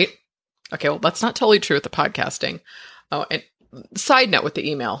 right? Okay, well, that's not totally true with the podcasting. Oh, and side note with the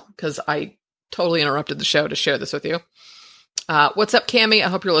email, because I totally interrupted the show to share this with you. What's up, Cammie? I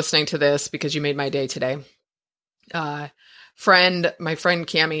hope you're listening to this because you made my day today. My friend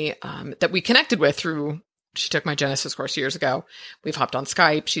Cammie, that we connected with she took my Genesis course years ago. We've hopped on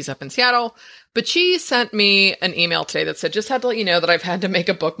Skype. She's up in Seattle. But she sent me an email today that said, just had to let you know that I've had to make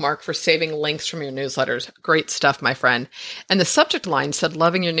a bookmark for saving links from your newsletters. Great stuff, my friend. And the subject line said,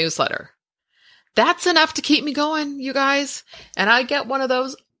 loving your newsletter. That's enough to keep me going, you guys. And I get one of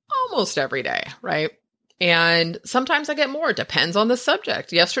those almost every day, right? And sometimes I get more. It depends on the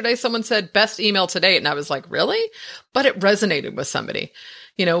subject. Yesterday, someone said best email to date. And I was like, really? But it resonated with somebody,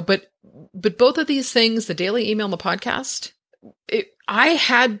 but both of these things, the daily email and the podcast, I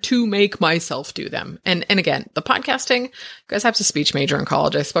had to make myself do them. And again, the podcasting, guys, I was a speech major in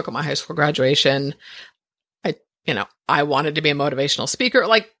college. I spoke at my high school graduation. I wanted to be a motivational speaker.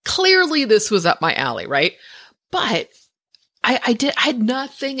 Like, clearly this was up my alley, right? But I had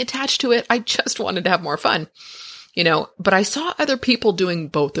nothing attached to it. I just wanted to have more fun, but I saw other people doing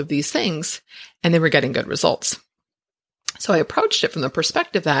both of these things and they were getting good results. So I approached it from the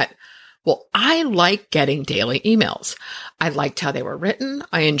perspective that, well, I like getting daily emails. I liked how they were written.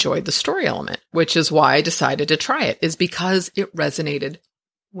 I enjoyed the story element, which is why I decided to try it, is because it resonated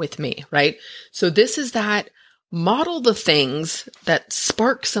with me, right? So this is that model the things that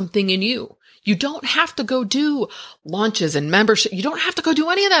spark something in you. You don't have to go do launches and membership. You don't have to go do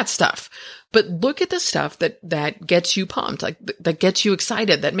any of that stuff, but look at the stuff that gets you pumped, like that gets you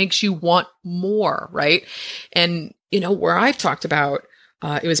excited, that makes you want more, right? And, where I've talked about,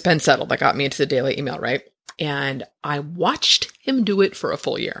 it was Ben Settle that got me into the daily email, right? And I watched him do it for a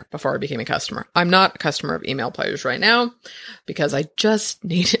full year before I became a customer. I'm not a customer of email players right now because I just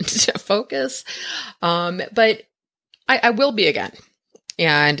needed to focus. But I will be again.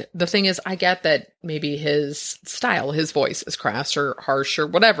 And the thing is, I get that maybe his style, his voice is crass or harsh or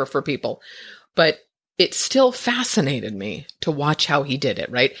whatever for people, but it still fascinated me to watch how he did it,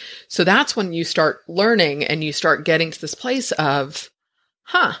 right? So that's when you start learning and you start getting to this place of,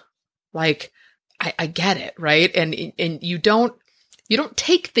 I get it, right? And you don't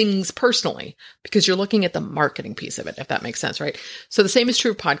take things personally because you're looking at the marketing piece of it, if that makes sense, right? So the same is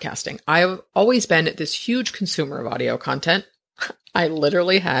true of podcasting. I've always been this huge consumer of audio content. I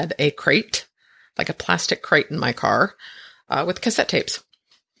literally had a crate, like a plastic crate in my car with cassette tapes.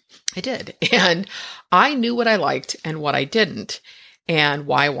 I did. And I knew what I liked and what I didn't and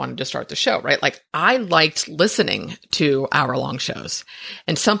why I wanted to start the show, right? Like, I liked listening to hour-long shows.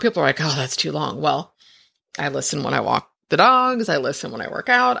 And some people are like, oh, that's too long. Well, I listen when I walk the dogs. I listen when I work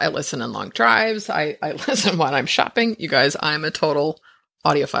out. I listen in long drives. I listen when I'm shopping. You guys, I'm a total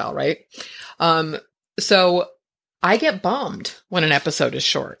audio file, right? So I get bummed when an episode is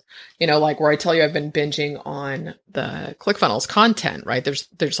short, like where I tell you I've been binging on the ClickFunnels content, right?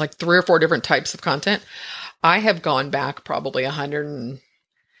 There's like 3 or 4 different types of content. I have gone back probably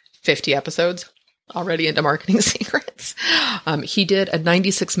 150 episodes already into Marketing Secrets. He did a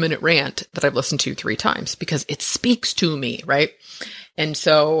 96-minute rant that I've listened to 3 times because it speaks to me, right? And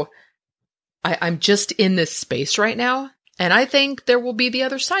so I'm just in this space right now. And I think there will be the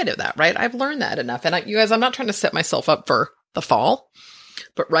other side of that, right? I've learned that enough. And you guys, I'm not trying to set myself up for the fall,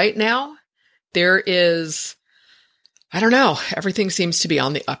 but right now there is, I don't know, everything seems to be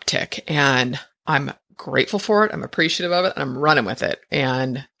on the uptick, and I'm grateful for it. I'm appreciative of it, and I'm running with it.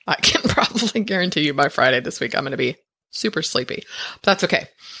 And I can probably guarantee you by Friday this week, I'm going to be super sleepy, but that's okay.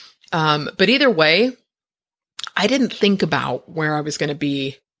 But either way, I didn't think about where I was going to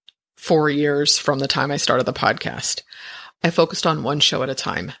be 4 years from the time I started the podcast. I focused on one show at a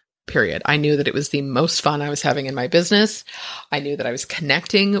time, period. I knew that it was the most fun I was having in my business. I knew that I was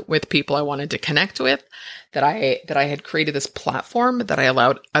connecting with people I wanted to connect with, that I had created this platform that I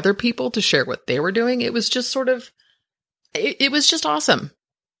allowed other people to share what they were doing. It was just it was just awesome,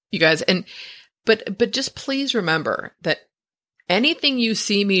 you guys. But just please remember that anything you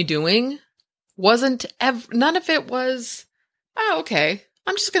see me doing none of it was, oh, okay,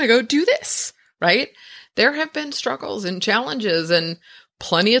 I'm just going to go do this, right? There have been struggles and challenges and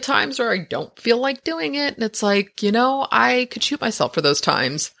plenty of times where I don't feel like doing it. And it's like, I could shoot myself for those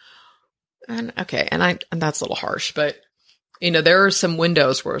times. And okay. And that's a little harsh, but there are some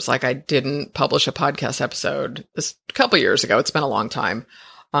windows where it's like, I didn't publish a podcast episode this a couple years ago. It's been a long time.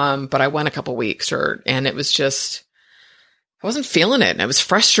 But I went a couple weeks and it was just, I wasn't feeling it, and I was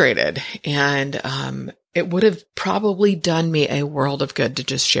frustrated, and, it would have probably done me a world of good to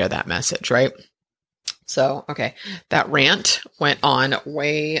just share that message. Right. So, okay, that rant went on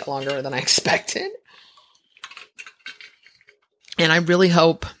way longer than I expected. And I really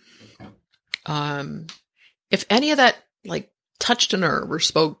hope, if any of that like touched a nerve or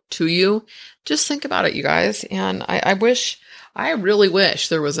spoke to you, just think about it, you guys. And I really wish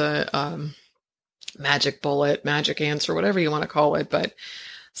there was a, magic bullet, magic answer, whatever you want to call it, but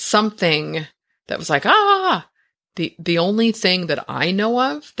something that was like, the only thing that I know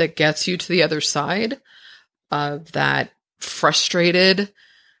of that gets you to the other side of that frustrated,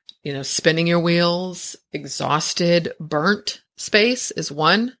 spinning your wheels, exhausted, burnt space is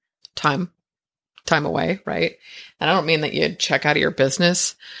one, time away, right? And I don't mean that you check out of your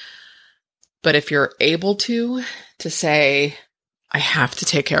business, but if you're able to say, I have to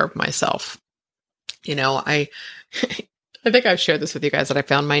take care of myself. I think I've shared this with you guys that I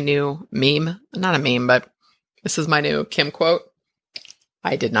found my new meme, not a meme, but this is my new Kim quote.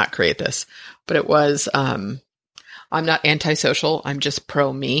 I did not create this, but it was, I'm not antisocial. I'm just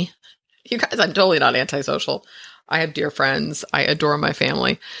pro me. You guys, I'm totally not antisocial. I have dear friends. I adore my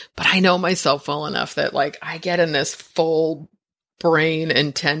family, but I know myself well enough that like I get in this full brain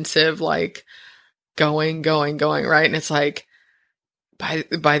intensive, like going, right? And it's like by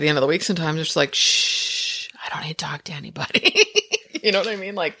the end of the week, sometimes it's like, shh, I don't need to talk to anybody. You know what I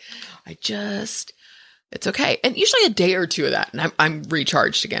mean? Like it's okay. And usually a day or two of that, and I'm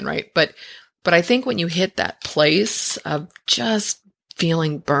recharged again, right? But I think when you hit that place of just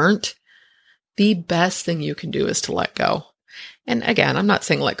feeling burnt, the best thing you can do is to let go. And again, I'm not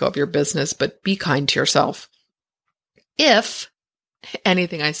saying let go of your business, but be kind to yourself. If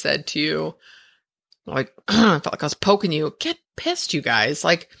anything I said to you, like, I felt like I was poking you, get pissed, you guys.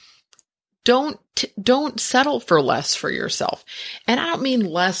 Like, don't settle for less for yourself. And I don't mean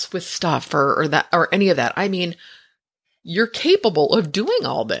less with stuff or that, or any of that. I mean, you're capable of doing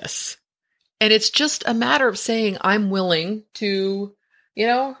all this. And it's just a matter of saying, I'm willing to,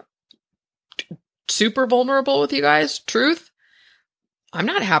 super vulnerable with you guys. Truth. I'm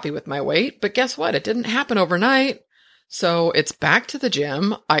not happy with my weight, but guess what? It didn't happen overnight. So it's back to the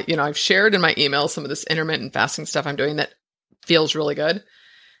gym. I've shared in my email some of this intermittent fasting stuff I'm doing that feels really good.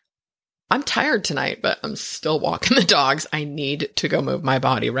 I'm tired tonight, but I'm still walking the dogs. I need to go move my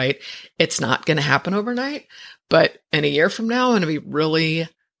body, right? It's not going to happen overnight, but in a year from now, I'm going to be really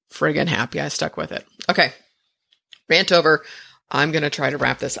friggin' happy I stuck with it. Okay. Rant over. I'm going to try to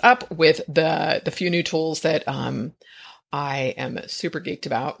wrap this up with the few new tools that I am super geeked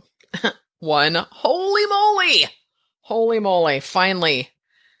about. One, holy moly, finally,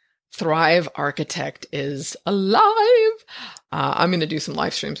 Thrive Architect is alive. I'm going to do some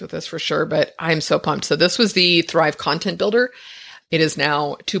live streams with this for sure, but I'm so pumped. So this was the Thrive Content Builder. It is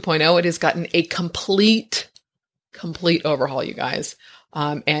now 2.0. It has gotten a complete overhaul, you guys.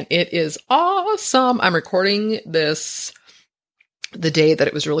 And it is awesome. I'm recording this the day that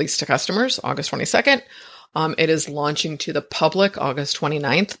it was released to customers, August 22nd. It is launching to the public August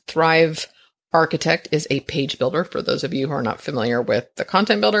 29th. Thrive Architect is a page builder for those of you who are not familiar with the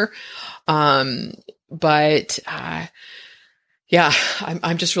content builder. Yeah,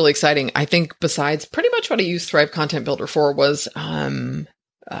 I'm just really exciting. I think besides pretty much what I used Thrive Content Builder for was,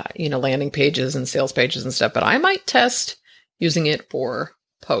 landing pages and sales pages and stuff, but I might test using it for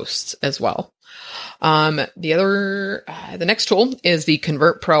posts as well. The next tool is the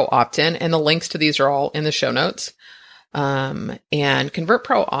Convert Pro opt-in, and the links to these are all in the show notes. And Convert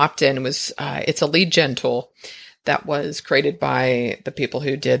Pro opt-in was, it's a lead gen tool that was created by the people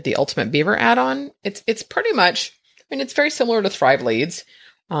who did the Ultimate Beaver add-on. It's pretty much, it's very similar to Thrive Leads,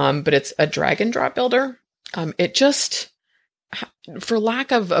 but it's a drag and drop builder. It just, for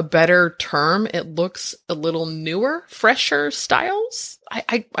lack of a better term, it looks a little newer, fresher styles.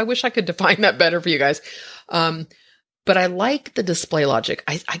 I wish I could define that better for you guys. But I like the display logic.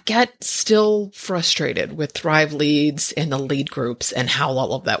 I get still frustrated with Thrive Leads and the lead groups and how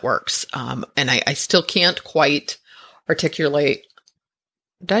all of that works. And I still can't quite articulate.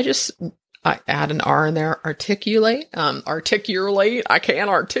 Did I just add an R in there? Articulate. I can't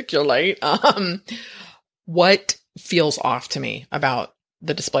articulate. What feels off to me about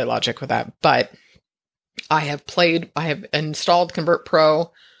the display logic with that. But I have installed Convert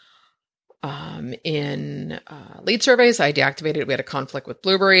Pro in lead surveys. I deactivated it. We had a conflict with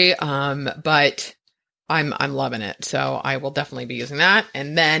Blueberry, but I'm loving it. So I will definitely be using that.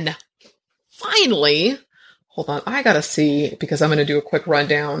 And then finally, hold on, I gotta see, because I'm going to do a quick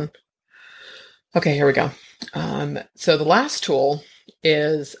rundown. Okay, here we go. So the last tool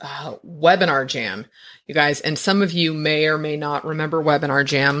is Webinar Jam, you guys. And some of you may or may not remember Webinar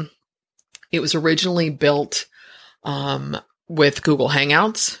Jam. It was originally built with Google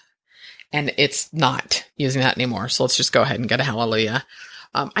Hangouts, and it's not using that anymore. So let's just go ahead and get a hallelujah.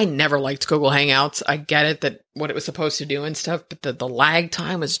 I never liked Google Hangouts. I get it, that what it was supposed to do and stuff, but the lag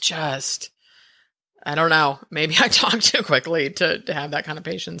time was just, I don't know. Maybe I talked too quickly to have that kind of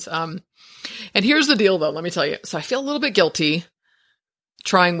patience. And here's the deal, though. Let me tell you. So I feel a little bit guilty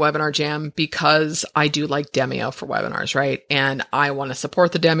trying Webinar Jam because I do like Demio for webinars, right? And I want to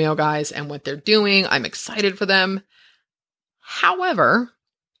support the Demio guys and what they're doing. I'm excited for them. However,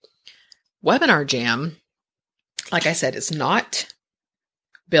 Webinar Jam, like I said, is not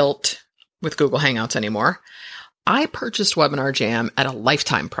built with Google Hangouts anymore. I purchased Webinar Jam at a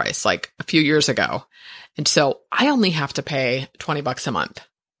lifetime price, like a few years ago. And so I only have to pay $20 a month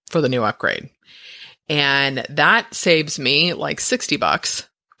for the new upgrade. And that saves me like $60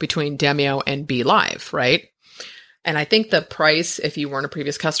 between Demio and Be Live, right? And I think the price, if you weren't a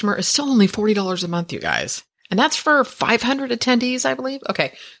previous customer, is still only $40 a month, you guys. And that's for 500 attendees, I believe.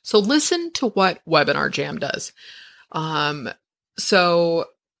 Okay, so listen to what Webinar Jam does. So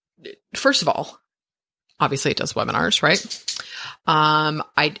first of all, obviously it does webinars, right?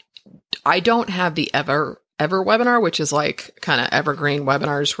 I don't have the Ever webinar, which is like kind of evergreen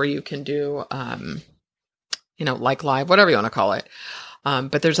webinars where you can do, like live, whatever you want to call it.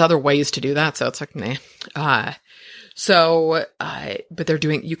 But there's other ways to do that. So it's like, nah. But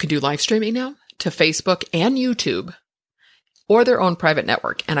you can do live streaming now to Facebook and YouTube or their own private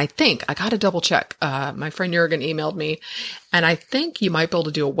network. And I think I got to double check. My friend Jurgen emailed me, and I think you might be able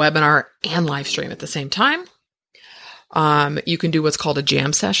to do a webinar and live stream at the same time. You can do what's called a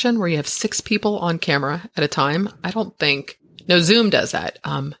jam session where you have 6 people on camera at a time. Zoom does that.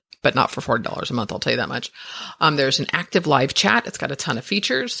 But not for $40 a month. I'll tell you that much. There's an active live chat. It's got a ton of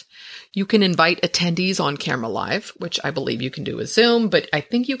features. You can invite attendees on camera live, which I believe you can do with Zoom, but I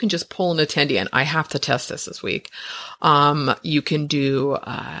think you can just pull an attendee in. I have to test this week. You can do,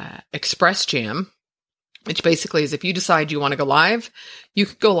 Express Jam, which basically is if you decide you want to go live, you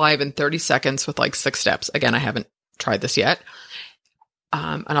could go live in 30 seconds with like 6 steps. Again, I haven't tried this yet.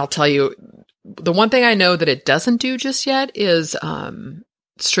 And I'll tell you, the one thing I know that it doesn't do just yet is,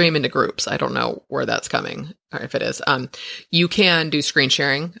 stream into groups. I don't know where that's coming, or if it is. You can do screen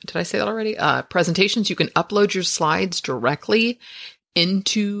sharing. Did I say that already? Presentations. You can upload your slides directly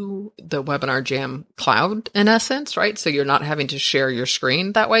into the Webinar Jam cloud, in essence, right? So you're not having to share your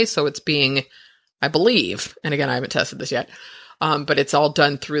screen that way. So it's being, I believe, and again, I haven't tested this yet, but it's all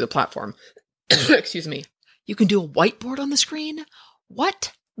done through the platform. Excuse me. You can do a whiteboard on the screen.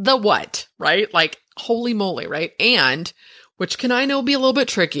 What? Right? Like, holy moly, right? And which can I know be a little bit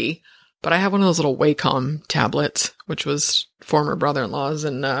tricky, but I have one of those little Wacom tablets, which was former brother-in-law's.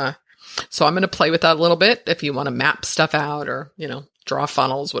 And so I'm going to play with that a little bit if you want to map stuff out or, draw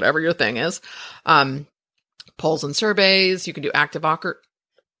funnels, whatever your thing is. Polls and surveys. You can do active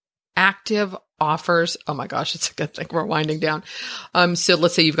offers. Oh my gosh, it's a good thing we're winding down. So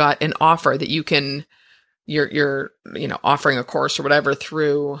let's say you've got an offer that you're offering a course or whatever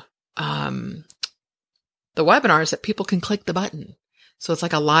through, the webinars, that people can click the button. So it's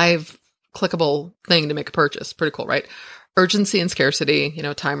like a live clickable thing to make a purchase. Pretty cool, right? Urgency and scarcity,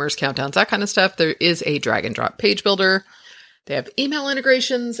 timers, countdowns, that kind of stuff. There is a drag and drop page builder. They have email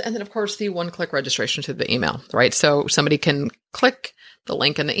integrations. And then of course the one-click registration to the email, right? So somebody can click the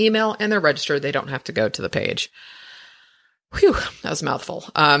link in the email and they're registered. They don't have to go to the page. Whew, that was a mouthful.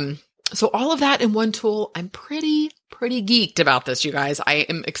 So all of that in one tool. I'm pretty geeked about this, you guys. I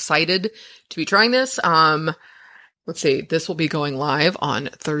am excited to be trying this. Let's see, this will be going live on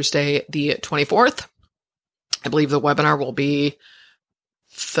Thursday, the 24th. I believe the webinar will be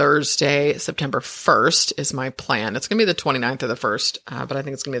Thursday, September 1st is my plan. It's going to be the 29th or the 1st, but I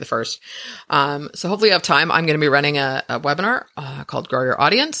think it's going to be the 1st. So hopefully you have time. I'm going to be running a webinar called Grow Your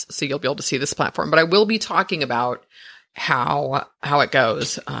Audience. So you'll be able to see this platform, but I will be talking about how it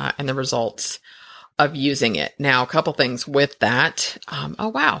goes and the results of using it. Now, a couple things with that. Oh,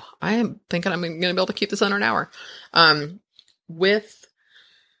 wow. I am thinking I'm going to be able to keep this under an hour. With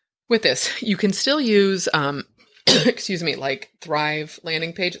this, you can still use, excuse me, like Thrive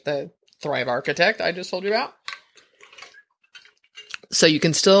landing page, the Thrive Architect I just told you about. So you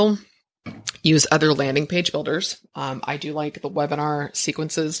can still use other landing page builders. I do like the webinar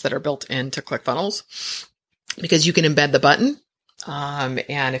sequences that are built into ClickFunnels because you can embed the button.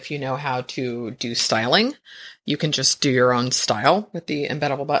 And if you know how to do styling, you can just do your own style with the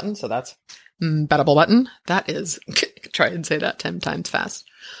embeddable button. So that's embeddable button. That is, try and say that 10 times fast.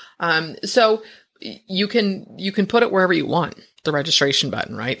 So you can put it wherever you want, the registration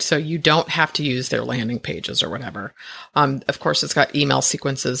button, right? So you don't have to use their landing pages or whatever. Of course, it's got email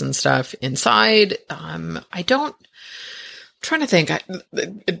sequences and stuff inside. I'm trying to think,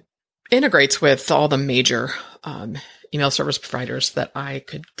 it integrates with all the major, email service providers that I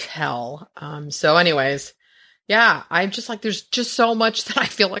could tell. So anyways, yeah, I'm just like, there's just so much that I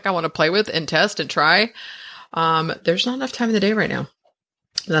feel like I want to play with and test and try. There's not enough time in the day right now.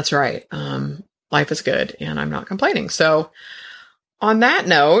 That's right. Life is good and I'm not complaining. So on that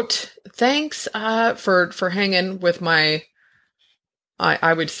note, thanks, for hanging with my,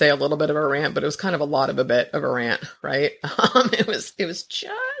 I would say a little bit of a rant, but it was kind of a lot of a bit of a rant, right? It was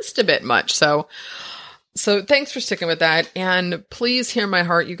just a bit much. So thanks for sticking with that. And please hear my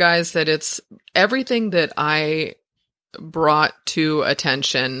heart, you guys, that it's everything that I brought to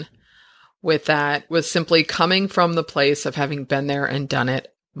attention with that was simply coming from the place of having been there and done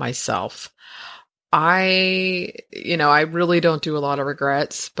it myself. I really don't do a lot of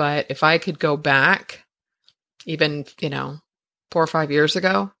regrets, but if I could go back even, 4 or 5 years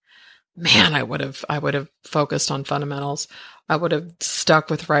ago, man, I would have focused on fundamentals. I would have stuck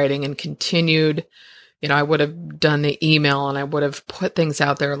with writing and continued. I would have done the email and I would have put things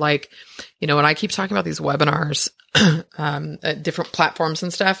out there. Like, when I keep talking about these webinars, at different platforms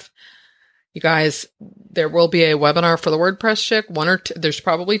and stuff, you guys, there will be a webinar for the WordPress Chick, one or two, there's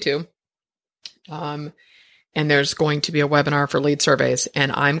probably two. And there's going to be a webinar for lead surveys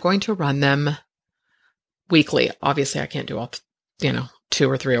and I'm going to run them weekly. Obviously I can't do all, 2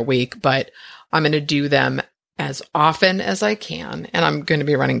 or 3 a week, but I'm going to do them as often as I can. And I'm going to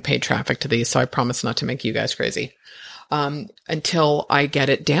be running paid traffic to these. So I promise not to make you guys crazy, until I get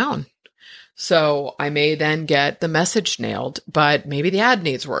it down. So I may then get the message nailed, but maybe the ad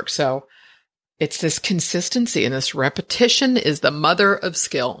needs work. So it's this consistency and this repetition is the mother of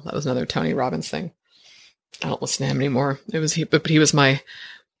skill. That was another Tony Robbins thing. I don't listen to him anymore. But he was my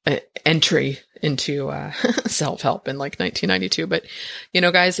entry into self-help in like 1992. But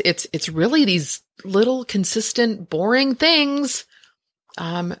guys, it's really these little consistent, boring things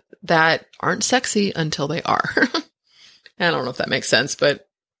that aren't sexy until they are. I don't know if that makes sense, but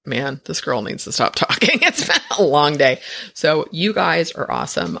man, this girl needs to stop talking. It's been a long day. So you guys are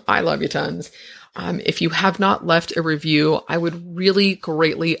awesome. I love you tons. If you have not left a review, I would really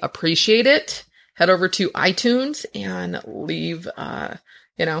greatly appreciate it. Head over to iTunes and leave,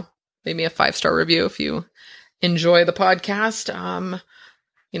 maybe a 5-star review if you enjoy the podcast.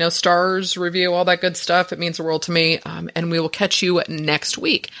 Stars, review, all that good stuff. It means the world to me. And we will catch you next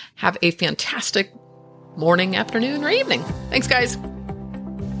week. Have a fantastic morning, afternoon, or evening. Thanks, guys.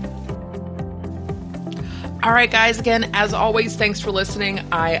 All right, guys, again, as always, thanks for listening.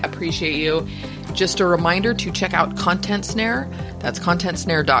 I appreciate you. Just a reminder to check out Content Snare. That's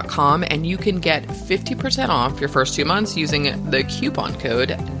contentsnare.com, and you can get 50% off your first 2 months using the coupon code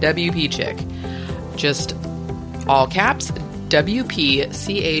WPCHICK. Just all caps, WPCHICK.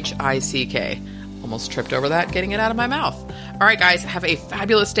 Oh Almost tripped over that getting it out of my mouth. All right, guys, have a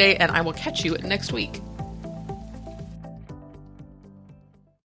fabulous day, and I will catch you next week.